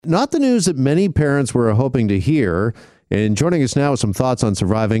Not the news that many parents were hoping to hear. And joining us now with some thoughts on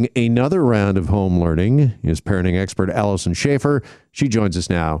surviving another round of home learning is parenting expert Allison Schaefer. She joins us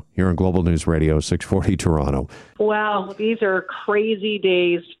now here on Global News Radio 640 Toronto. Wow, these are crazy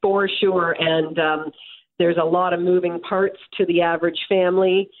days for sure. And there's a lot of moving parts to the average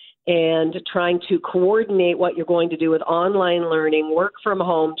family, and trying to coordinate what you're going to do with online learning, work from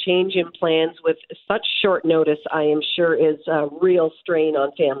home, change in plans with such short notice, I am sure is a real strain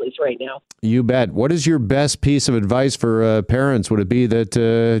on families right now. You bet. What is your best piece of advice for parents? Would it be that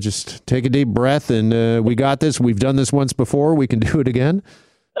just take a deep breath and we got this, we've done this once before, we can do it again?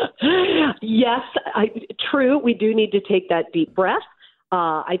 Yes, true. We do need to take that deep breath.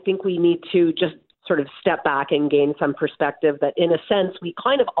 I think we need to just sort of step back and gain some perspective that, in a sense, we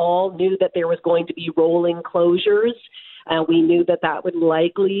kind of all knew that there was going to be rolling closures. We knew that that would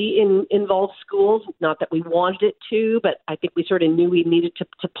likely involve schools, not that we wanted it to, but I think we sort of knew we needed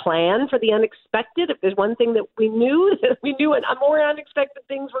to plan for the unexpected. If there's one thing that we knew more unexpected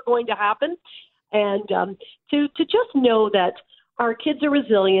things were going to happen. And to just know that our kids are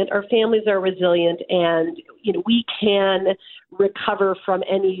resilient, our families are resilient, and we can recover from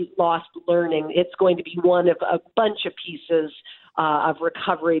any lost learning. It's going to be one of a bunch of pieces of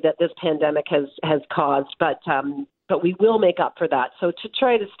recovery that this pandemic has caused, but we will make up for that. So to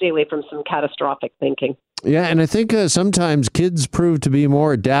try to stay away from some catastrophic thinking. Yeah, and I think sometimes kids prove to be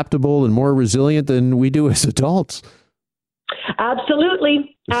more adaptable and more resilient than we do as adults.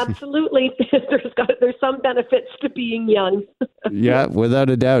 Absolutely. There's some benefits to being young. Yeah, without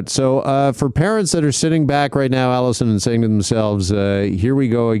a doubt. So for parents that are sitting back right now, Allison, and saying to themselves, here we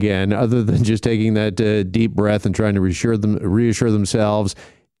go again, other than just taking that deep breath and trying to reassure themselves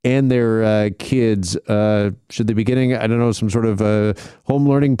and their kids, should they be getting, some sort of home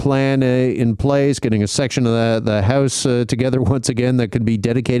learning plan in place, getting a section of the house together once again that could be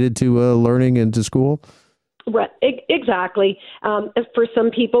dedicated to learning and to school? Right, exactly. For some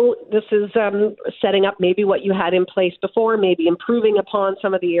people, this is setting up maybe what you had in place before, maybe improving upon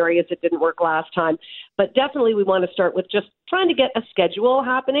some of the areas that didn't work last time. But definitely we want to start with just trying to get a schedule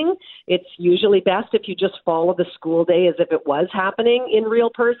happening. It's usually best if you just follow the school day as if it was happening in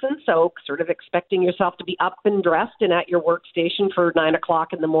real person. So sort of expecting yourself to be up and dressed and at your workstation for 9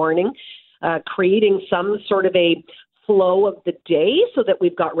 o'clock in the morning, creating some sort of a flow of the day so that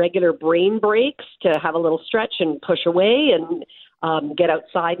we've got regular brain breaks to have a little stretch and push away and get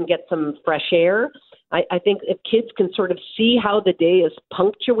outside and get some fresh air. I think if kids can sort of see how the day is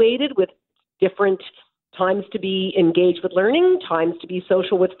punctuated with different times to be engaged with learning, times to be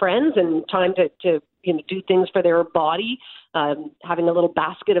social with friends, and time to do things for their body, having a little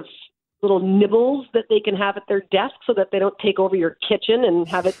basket of little nibbles that they can have at their desk so that they don't take over your kitchen and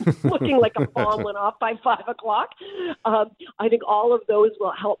have it looking like a bomb went off by 5 o'clock. I think all of those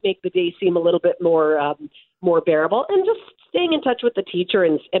will help make the day seem a little bit more bearable, and just staying in touch with the teacher,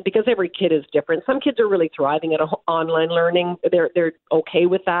 and because every kid is different. Some kids are really thriving at online learning. They're okay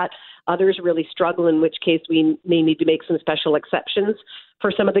with that. Others really struggle, in which case we may need to make some special exceptions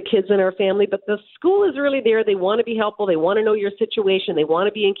for some of the kids in our family. But the school is really there. They want to be helpful. They want to know your situation. They want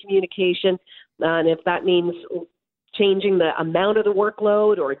to be in communication. And if that means changing the amount of the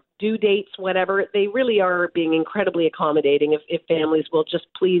workload or due dates, whatever, they really are being incredibly accommodating if families will just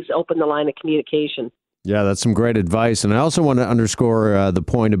please open the line of communication. Yeah, that's some great advice. And I also want to underscore the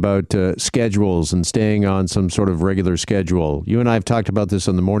point about schedules and staying on some sort of regular schedule. You and I have talked about this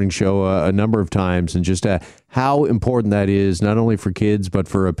on the morning show a number of times, and just how important that is, not only for kids, but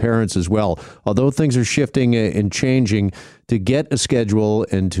for parents as well. Although things are shifting and changing, to get a schedule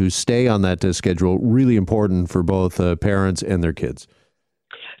and to stay on that schedule, really important for both parents and their kids.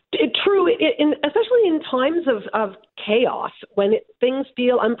 True, especially in times of chaos, when things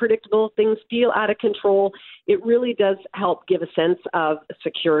feel unpredictable, things feel out of control, it really does help give a sense of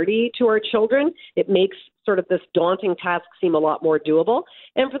security to our children. It makes sort of this daunting task seem a lot more doable.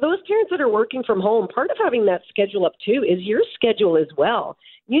 And for those parents that are working from home, part of having that schedule up too is your schedule as well.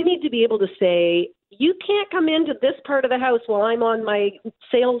 You need to be able to say, you can't come into this part of the house while I'm on my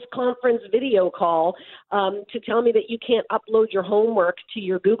sales conference video call to tell me that you can't upload your homework to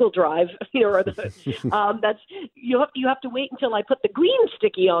your Google Drive. You have to wait until I put the green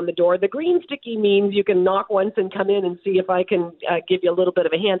sticky on the door. The green sticky means you can knock once and come in and see if I can give you a little bit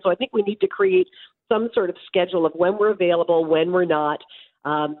of a hand. So I think we need to create some sort of schedule of when we're available, when we're not,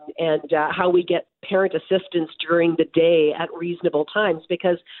 and how we get parent assistance during the day at reasonable times,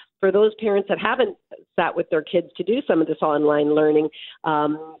 because for those parents that haven't sat with their kids to do some of this online learning,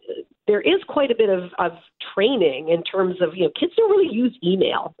 there is quite a bit of training in terms of, kids don't really use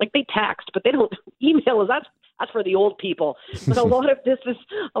email. Like, they text, but they don't email. That's for the old people. But a lot of this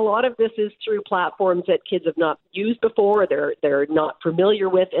is through platforms that kids have not used before. They're not familiar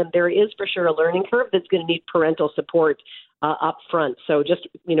with, and there is for sure a learning curve that's going to need parental support up front. So just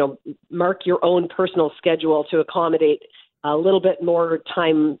mark your own personal schedule to accommodate a little bit more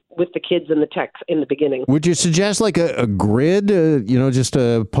time with the kids and the tech in the beginning. Would you suggest like a grid, just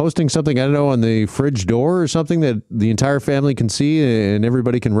posting something, I don't know, on the fridge door or something that the entire family can see and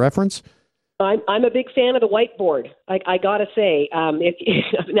everybody can reference? I'm a big fan of the whiteboard. I gotta say,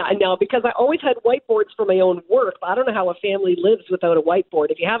 now because I always had whiteboards for my own work, but I don't know how a family lives without a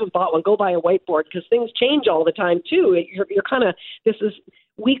whiteboard. If you haven't bought one, go buy a whiteboard, because things change all the time too. You're kind of, this is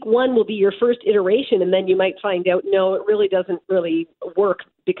week one will be your first iteration, and then you might find out, no, it really doesn't really work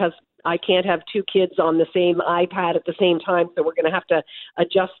because I can't have two kids on the same iPad at the same time, so we're going to have to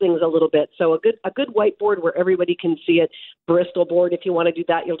adjust things a little bit. So a good whiteboard where everybody can see it. Bristol board, if you want to do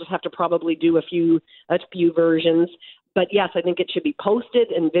that, you'll just have to probably do a few versions. But yes, I think it should be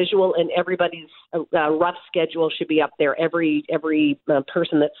posted and visual, and everybody's rough schedule should be up there. Every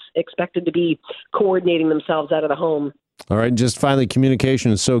person that's expected to be coordinating themselves out of the home. All right. And just finally,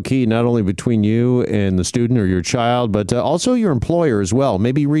 communication is so key, not only between you and the student or your child, but also your employer as well.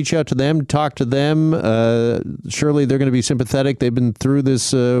 Maybe reach out to them, talk to them. Surely they're going to be sympathetic. They've been through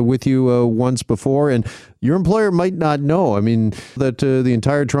this with you once before, and your employer might not know. I mean, that the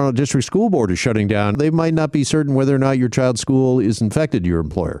entire Toronto District School Board is shutting down. They might not be certain whether or not your child's school is infected, your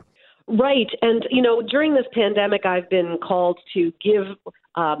employer. Right. And, during this pandemic, I've been called to give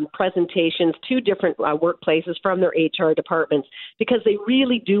presentations to different workplaces from their HR departments, because they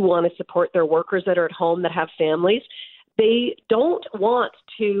really do want to support their workers that are at home that have families. They don't want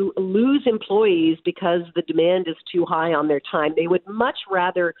to lose employees because the demand is too high on their time. They would much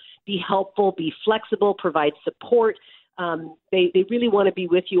rather be helpful, be flexible, provide support. They really want to be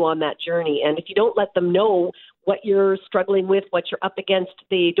with you on that journey. And if you don't let them know what you're struggling with, what you're up against,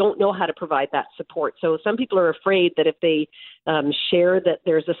 they don't know how to provide that support. So some people are afraid that if they share that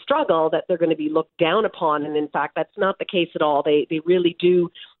there's a struggle, that they're going to be looked down upon. And in fact, that's not the case at all. They really do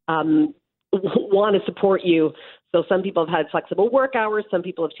want to support you. So some people have had flexible work hours. Some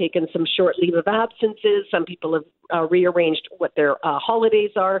people have taken some short leave of absences. Some people have rearranged what their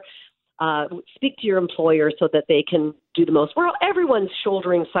holidays are. Speak to your employer so that they can do the most. Everyone's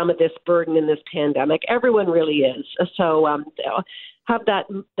shouldering some of this burden in this pandemic. Everyone really is. So have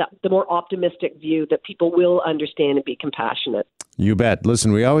the more optimistic view that people will understand and be compassionate. You bet.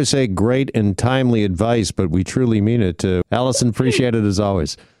 Listen, we always say great and timely advice, but we truly mean it. Allison, appreciate it as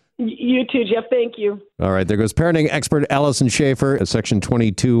always. You too, Jeff. Thank you. All right. There goes parenting expert Allison Schaefer. A Section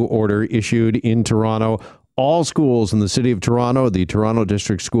 22 order issued in Toronto. All schools in the city of Toronto, the Toronto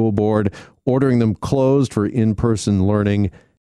District School Board, ordering them closed for in-person learning